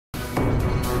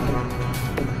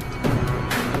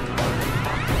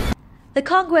The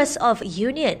Congress of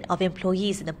Union of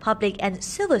Employees in the Public and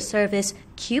Civil Service,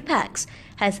 Cuepacs,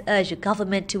 has urged the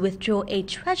government to withdraw a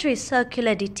Treasury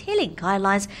circular detailing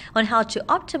guidelines on how to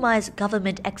optimise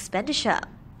government expenditure.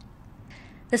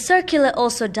 The circular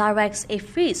also directs a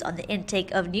freeze on the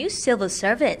intake of new civil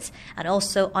servants and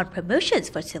also on promotions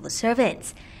for civil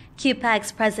servants.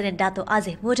 Cuepacs President Datuk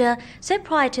Azih Muda said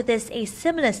prior to this a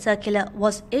similar circular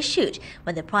was issued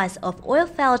when the price of oil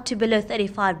fell to below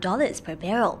 $35 per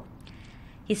barrel.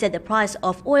 He said the price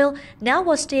of oil now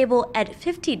was stable at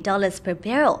 $50 per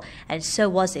barrel, and so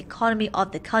was the economy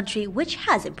of the country, which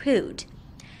has improved.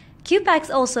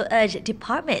 Cuepacs also urged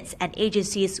departments and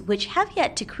agencies which have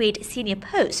yet to create senior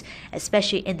posts,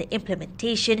 especially in the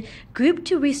implementation group,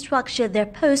 to restructure their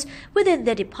posts within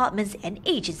their departments and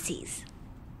agencies.